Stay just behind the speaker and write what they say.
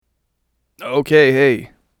Okay, hey,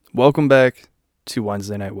 welcome back to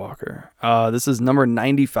Wednesday Night Walker. This is number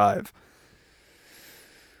 95.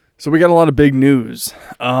 So we got a lot of big news.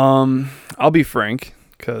 I'll be frank,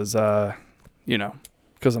 because I'm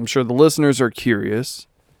sure the listeners are curious,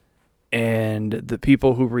 and the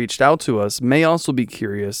people who reached out to us may also be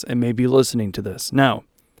curious and may be listening to this. Now,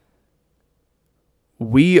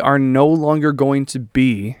 we are no longer going to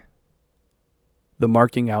be the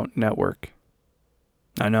Marking Out Network.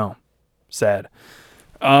 I know. Sad.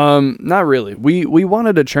 Not really. We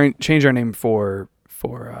wanted to change our name for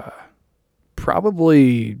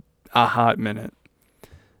probably a hot minute.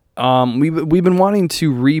 We've been wanting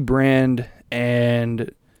to rebrand, and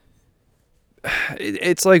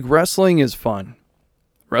it's like wrestling is fun.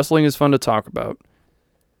 Wrestling is fun to talk about,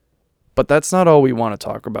 but that's not all we want to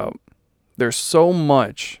talk about. There's so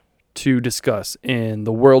much to discuss in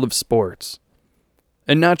the world of sports,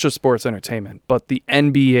 and not just sports entertainment, but the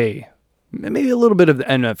NBA. Maybe a little bit of the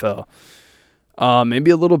NFL.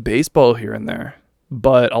 Maybe a little baseball here and there.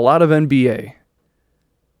 But a lot of NBA.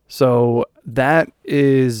 So that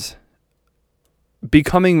is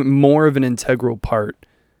becoming more of an integral part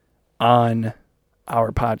on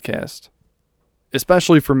our podcast.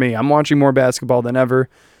 Especially for me. I'm watching more basketball than ever.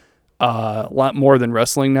 A lot more than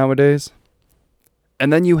wrestling nowadays.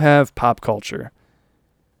 And then you have pop culture.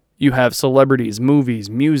 You have celebrities, movies,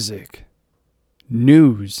 music,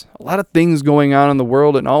 news, a lot of things going on in the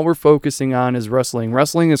world, and all we're focusing on is wrestling.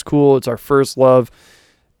 Wrestling is cool. It's our first love.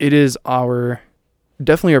 It is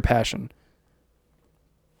definitely our passion.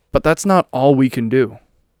 But that's not all we can do.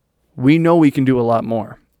 We know we can do a lot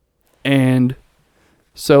more. And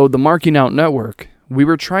so the Marking Out Network, we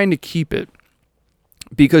were trying to keep it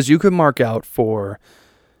because you could mark out for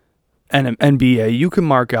an NBA, you can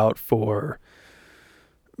mark out for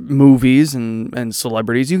movies and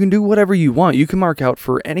celebrities. You can do whatever you want. You can mark out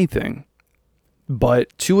for anything.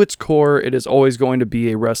 But to its core, it is always going to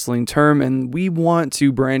be a wrestling term, and we want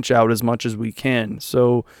to branch out as much as we can.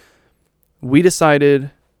 So we decided,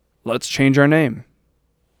 let's change our name.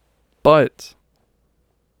 But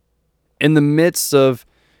in the midst of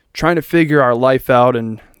trying to figure our life out,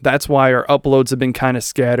 and that's why our uploads have been kind of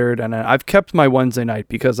scattered, and I've kept my Wednesday night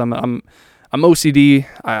because I'm OCD.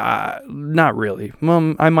 Not really.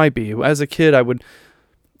 I might be. As a kid, I would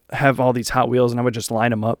have all these Hot Wheels and I would just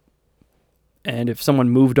line them up. And if someone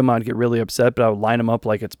moved them, I'd get really upset, but I would line them up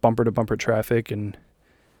like it's bumper to bumper traffic. And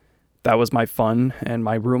that was my fun. And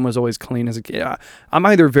my room was always clean as a kid. I'm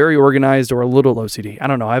either very organized or a little OCD. I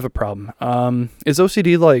don't know. I have a problem. Is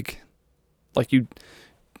OCD like you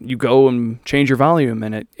go and change your volume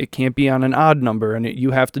and it can't be on an odd number and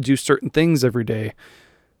you have to do certain things every day?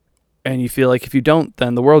 And you feel like if you don't,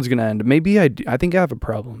 then the world's going to end. Maybe I think I have a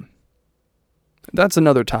problem. That's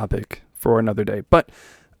another topic for another day. But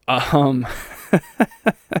I'm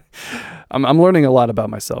learning a lot about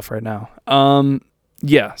myself right now.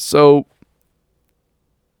 Yeah, so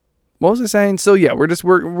what was I saying? So yeah,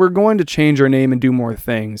 we're going to change our name and do more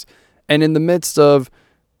things. And in the midst of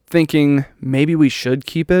thinking maybe we should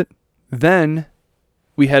keep it, then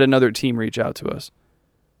we had another team reach out to us.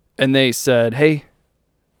 And they said, "Hey,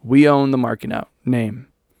 we own the Marking Out name."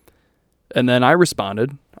 And then I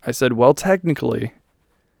responded. I said, well, technically,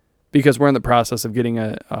 because we're in the process of getting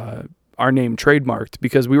our name trademarked,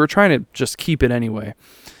 because we were trying to just keep it anyway.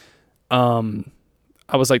 I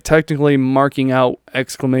was like, technically, Marking Out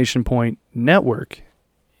 !Network.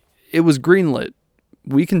 It was greenlit.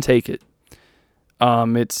 We can take it.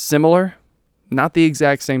 It's similar, not the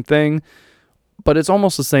exact same thing, but it's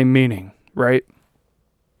almost the same meaning, right?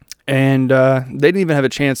 And they didn't even have a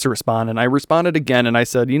chance to respond. And I responded again and I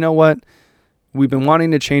said, you know what? We've been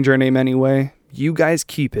wanting to change our name anyway. You guys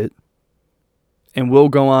keep it. And we'll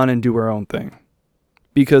go on and do our own thing.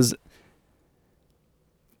 Because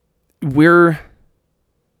I'm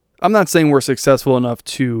not saying we're successful enough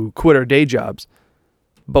to quit our day jobs.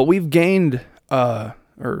 But we've gained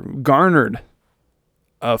or garnered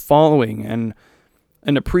a following and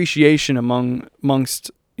an appreciation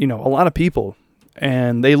amongst a lot of people.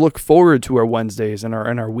 And they look forward to our Wednesdays and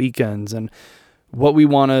our weekends and what we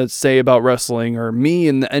want to say about wrestling, or me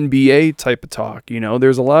and the NBA type of talk.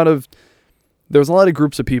 There's a lot of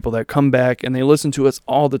groups of people that come back and they listen to us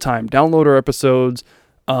all the time, download our episodes.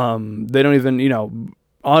 They don't even,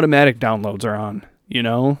 automatic downloads are on,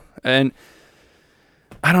 and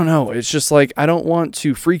I don't know. It's just like, I don't want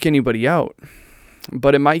to freak anybody out,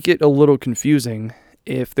 but it might get a little confusing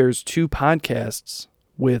if there's two podcasts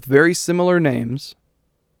with very similar names,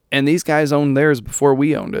 and these guys owned theirs before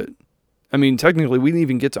we owned it. I mean, technically, we didn't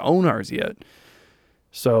even get to own ours yet.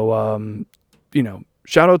 So,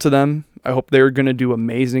 shout out to them. I hope they're going to do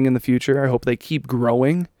amazing in the future. I hope they keep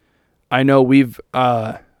growing. I know we've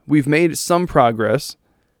made some progress,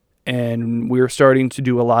 and we're starting to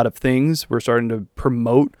do a lot of things. We're starting to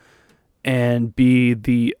promote and be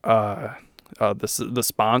the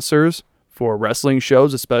sponsors for wrestling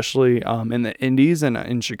shows, especially in the Indies and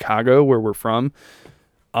in Chicago, where we're from.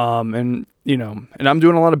 And I'm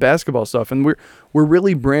doing a lot of basketball stuff, and we're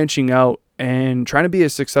really branching out and trying to be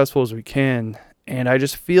as successful as we can. And I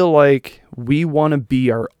just feel like we want to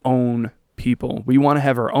be our own people. We want to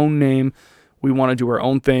have our own name. We want to do our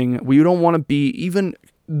own thing. We don't want to be even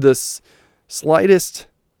the slightest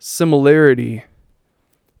similarity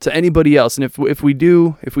to anybody else. And if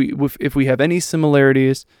we have any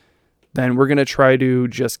similarities, then we're going to try to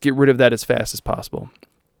just get rid of that as fast as possible.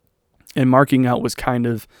 And marking out was kind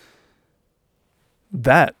of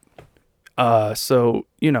that. So,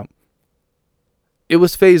 it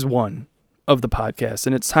was phase 1 of the podcast,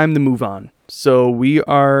 and it's time to move on. So we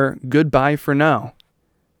are goodbye for now.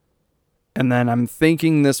 And then I'm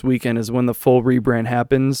thinking this weekend is when the full rebrand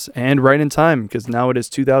happens, and right in time, because now it is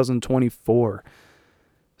 2024.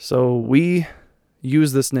 So we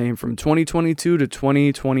use this name from 2022 to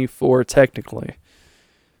 2024 technically.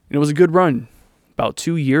 And it was a good run. About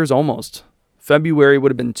 2 years almost. February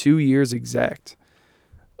would have been 2 years exact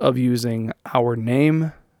of using our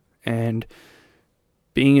name and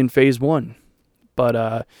being in phase 1.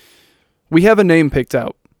 But we have a name picked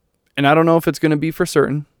out. And I don't know if it's going to be for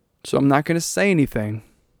certain. So I'm not going to say anything.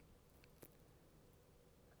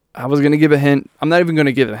 I was going to give a hint. I'm not even going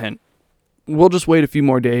to give a hint. We'll just wait a few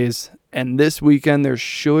more days. And this weekend, there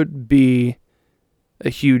should be a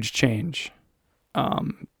huge change.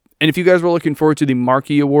 And if you guys were looking forward to the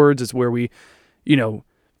Marquee Awards, it's where we, I don't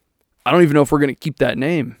even know if we're going to keep that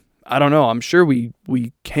name. I don't know. I'm sure we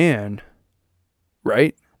can.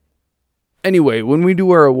 Right? Anyway, when we do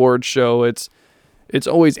our awards show, it's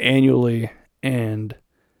always annually, and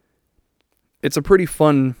it's a pretty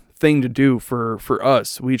fun thing to do for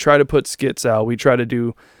us. We try to put skits out. We try to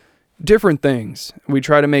do different things. We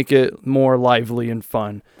try to make it more lively and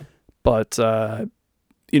fun. But,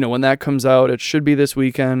 when that comes out, it should be this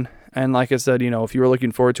weekend. And like I said, if you were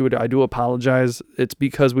looking forward to it, I do apologize. It's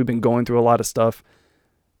because we've been going through a lot of stuff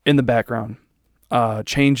in the background.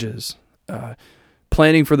 Changes.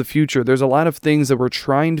 Planning for the future. There's a lot of things that we're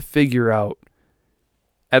trying to figure out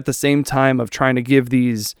at the same time of trying to give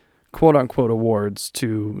these quote-unquote awards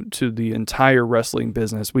to the entire wrestling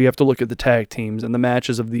business. We have to look at the tag teams and the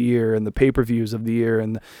matches of the year and the pay-per-views of the year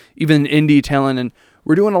and even indie talent, and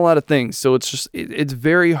we're doing a lot of things. So it's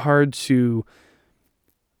very hard to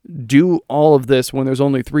do all of this when there's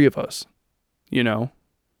only 3 of us,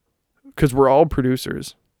 because we're all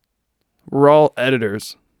producers. We're all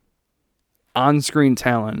editors. On-screen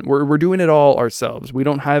talent. We're doing it all ourselves. We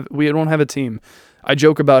don't have a team. I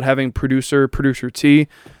joke about having producer T.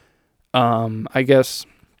 I guess,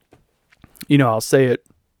 I'll say it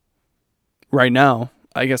right now.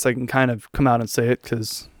 I guess I can kind of come out and say it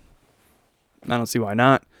because I don't see why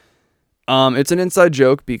not. It's an inside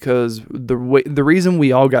joke because the reason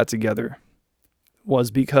we all got together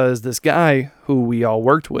was because this guy who we all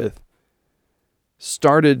worked with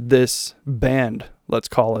started this band, let's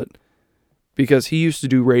call it, because he used to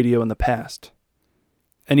do radio in the past.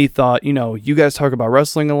 And he thought, you guys talk about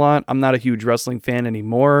wrestling a lot. I'm not a huge wrestling fan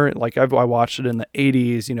anymore. Like, I watched it in the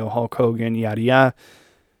 80s, Hulk Hogan, yada, yada.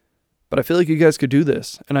 But I feel like you guys could do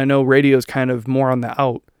this. And I know radio is kind of more on the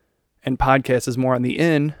out and podcast is more on the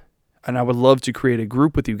in. And I would love to create a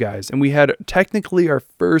group with you guys. And we had technically our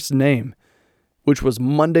first name, which was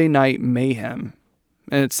Monday Night Mayhem.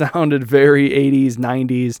 And it sounded very 80s,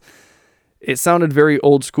 90s. It sounded very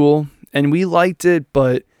old school. And we liked it,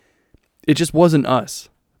 but it just wasn't us.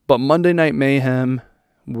 But Monday Night Mayhem,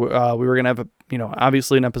 we were going to have,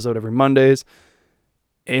 obviously an episode every Mondays.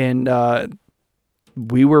 And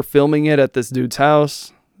we were filming it at this dude's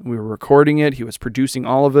house. We were recording it. He was producing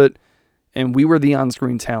all of it. And we were the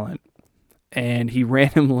on-screen talent. And he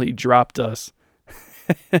randomly dropped us.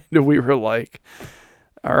 And we were like,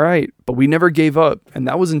 all right. But we never gave up. And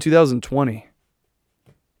that was in 2020.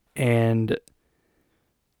 And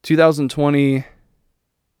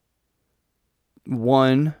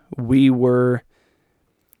 2021, we were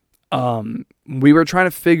trying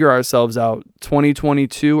to figure ourselves out.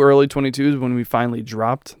 2022, early 22 is when we finally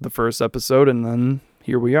dropped the first episode, and then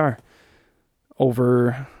here we are.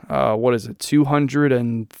 Over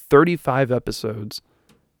 235 episodes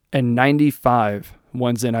and 95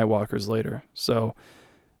 Wednesday Night Walkers later. So,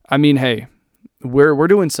 I mean, hey, we're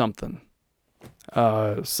doing something.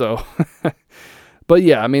 But But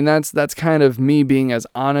yeah, I mean, that's kind of me being as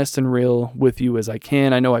honest and real with you as I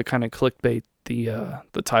can. I know I kind of clickbait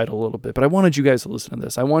the title a little bit, but I wanted you guys to listen to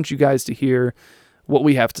this. I want you guys to hear what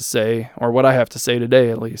we have to say, or what I have to say today,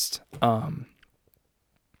 at least.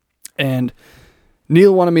 And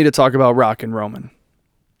Neil wanted me to talk about Rock and Roman.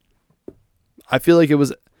 I feel like it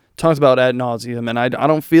was talked about ad nauseum, and I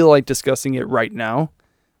don't feel like discussing it right now.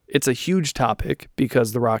 It's a huge topic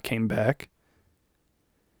because The Rock came back.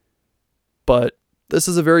 But this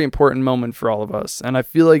is a very important moment for all of us. And I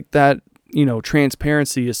feel like that,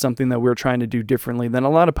 transparency is something that we're trying to do differently than a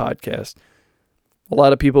lot of podcasts. A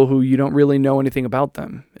lot of people who you don't really know anything about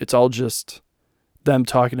them. It's all just them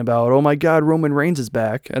talking about, oh my God, Roman Reigns is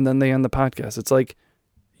back. And then they end the podcast. It's like,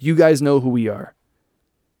 you guys know who we are.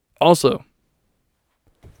 Also,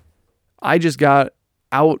 I just got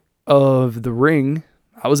out of the ring.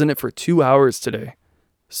 I was in it for 2 hours today.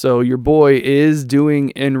 So your boy is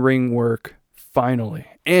doing in-ring work finally.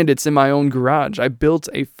 And it's in my own garage. I built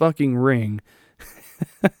a fucking ring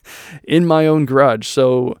in my own garage.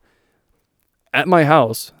 So at my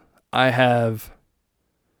house, I have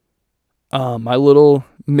my little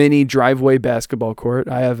mini driveway basketball court.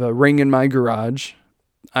 I have a ring in my garage.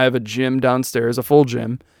 I have a gym downstairs, a full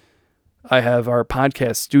gym. I have our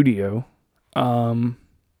podcast studio. I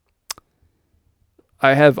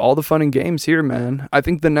have all the fun and games here, man. I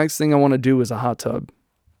think the next thing I want to do is a hot tub.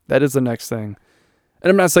 That is the next thing. And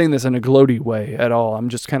I'm not saying this in a gloaty way at all. I'm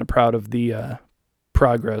just kind of proud of the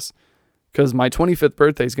progress. Because my 25th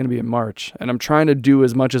birthday is going to be in March. And I'm trying to do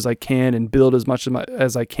as much as I can and build as much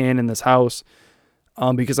as I can in this house.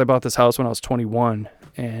 Because I bought this house when I was 21.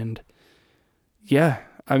 And yeah,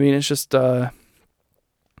 I mean, it's just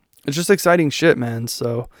exciting shit, man.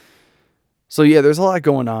 So yeah, there's a lot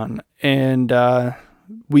going on. And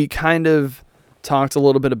we kind of talked a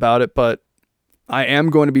little bit about it, but I am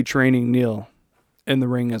going to be training Neil in the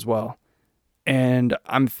ring as well. And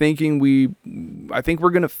I'm thinking I think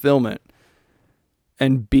we're going to film it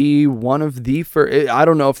and be one of the first. I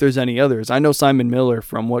don't know if there's any others. I know Simon Miller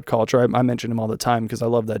from What Culture. I mention him all the time because I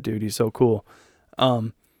love that dude. He's so cool.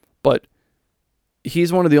 But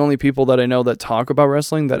he's one of the only people that I know that talk about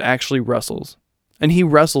wrestling that actually wrestles. And he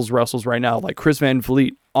wrestles right now. Like Chris Van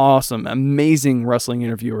Vliet, awesome, amazing wrestling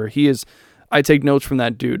interviewer. I take notes from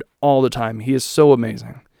that dude all the time. He is so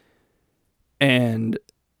amazing. And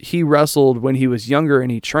he wrestled when he was younger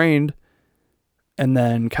and he trained and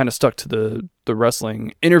then kind of stuck to the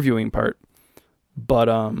wrestling interviewing part. But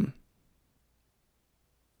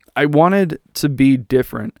I wanted to be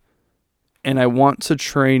different, and I want to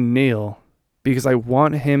train Neil because I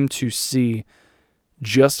want him to see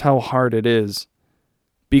just how hard it is.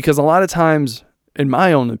 Because a lot of times, in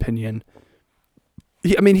my own opinion,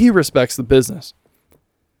 he respects the business.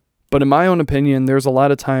 But in my own opinion, there's a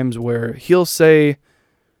lot of times where he'll say,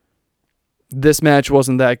 this match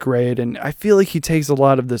wasn't that great, and I feel like he takes a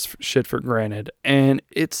lot of this shit for granted, and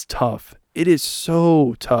it's tough. It is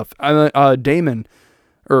so tough. Damon,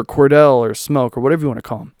 or Cordell, or Smoke, or whatever you want to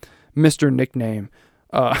call him, Mr. Nickname,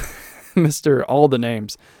 Mr. All the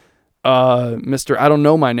Names, Mr. I don't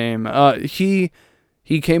know my name, he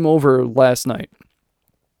came over last night,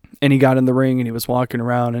 and he got in the ring, and he was walking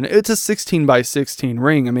around, and it's a 16 by 16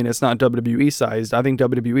 ring. I mean, it's not WWE sized. I think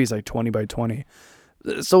WWE is like 20 by 20.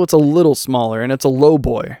 So it's a little smaller, and it's a low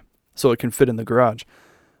boy, so it can fit in the garage.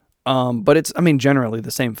 But it's, generally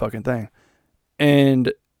the same fucking thing.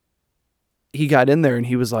 And he got in there, and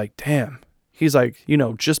he was like, damn. He's like,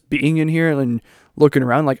 just being in here and looking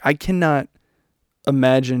around, like, I cannot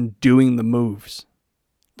imagine doing the moves.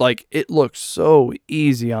 Like, it looks so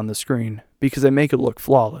easy on the screen because they make it look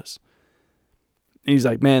flawless. And he's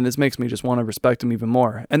like, man, this makes me just want to respect him even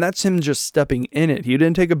more. And that's him just stepping in it. He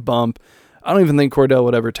didn't take a bump. I don't even think Cordell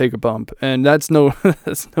would ever take a bump. And that's no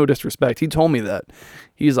disrespect. He told me that.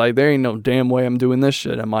 He's like, there ain't no damn way I'm doing this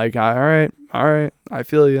shit. I'm like, all right. I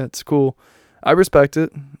feel you. It's cool. I respect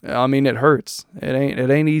it. It hurts. It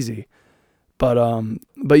ain't easy. But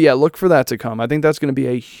yeah, look for that to come. I think that's going to be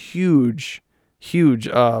a huge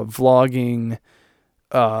vlogging,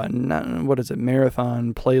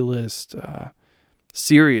 marathon playlist,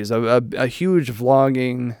 series, a huge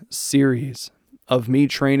vlogging series of me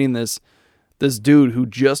training this dude who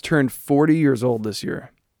just turned 40 years old this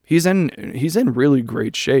year. He's in really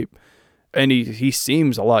great shape, and he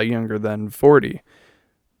seems a lot younger than 40.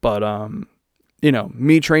 But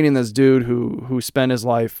me training this dude who spent his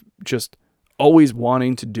life just always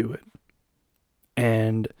wanting to do it,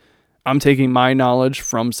 and I'm taking my knowledge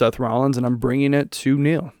from Seth Rollins and I'm bringing it to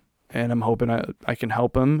Neil, and I'm hoping I can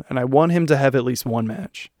help him, and I want him to have at least one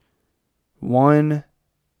match,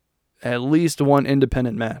 at least one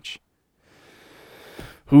independent match.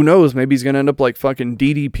 who knows? Maybe he's going to end up like fucking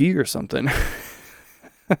DDP or something.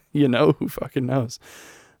 Who fucking knows?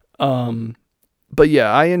 But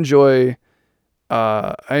yeah, I enjoy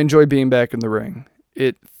being back in the ring.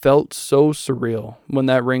 It felt so surreal when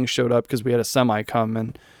that ring showed up because we had a semi come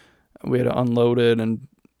and we had to unload it, and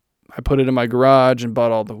I put it in my garage and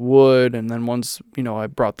bought all the wood. And then once, I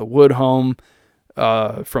brought the wood home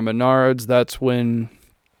from Menards, that's when,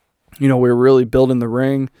 we were really building the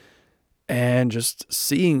ring and just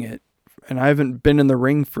seeing it. And I haven't been in the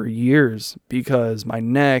ring for years because my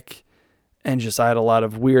neck and just I had a lot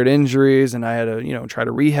of weird injuries and I had to, try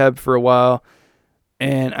to rehab for a while.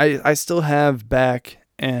 And I still have back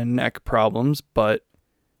and neck problems, but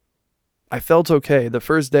I felt okay. The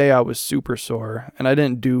first day I was super sore and I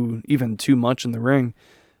didn't do even too much in the ring.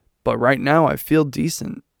 But right now I feel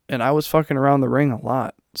decent and I was fucking around the ring a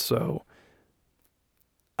lot. So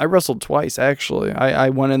I wrestled twice, actually. I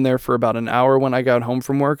went in there for about an hour when I got home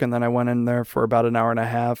from work, and then I went in there for about an hour and a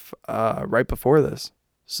half right before this.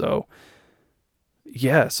 So,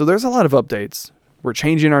 yeah. So there's a lot of updates. We're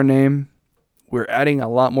changing our name. We're adding a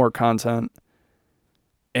lot more content.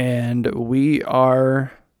 And we have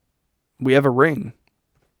a ring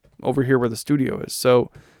over here where the studio is. So,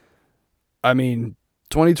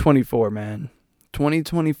 2024, man.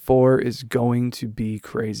 2024 is going to be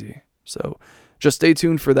crazy. So, just stay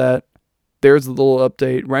tuned for that. There's a little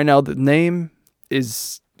update. Right now, the name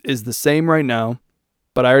is the same right now,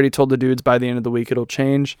 but I already told the dudes by the end of the week it'll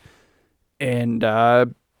change, and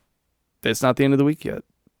it's not the end of the week yet.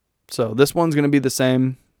 So this one's going to be the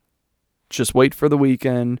same. Just wait for the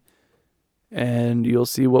weekend, and you'll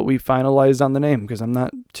see what we finalized on the name, because I'm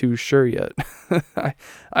not too sure yet. I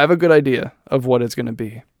have a good idea of what it's going to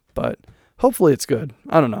be, but hopefully it's good.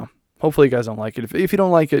 I don't know. Hopefully you guys don't like it. If you don't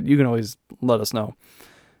like it, you can always let us know.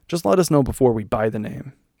 Just let us know before we buy the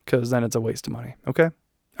name, because then it's a waste of money. Okay?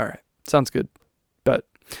 All right. Sounds good. But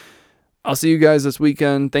I'll see you guys this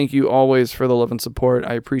weekend. Thank you always for the love and support.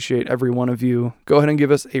 I appreciate every one of you. Go ahead and give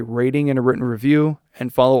us a rating and a written review,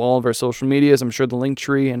 and follow all of our social medias. I'm sure the link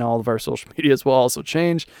tree and all of our social medias will also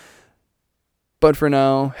change. But for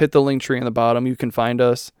now, hit the link tree in the bottom. You can find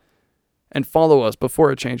us and follow us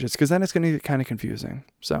before it changes, because then it's going to get kind of confusing.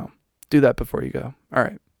 So do that before you go. All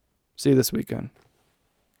right. See you this weekend.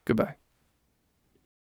 Goodbye.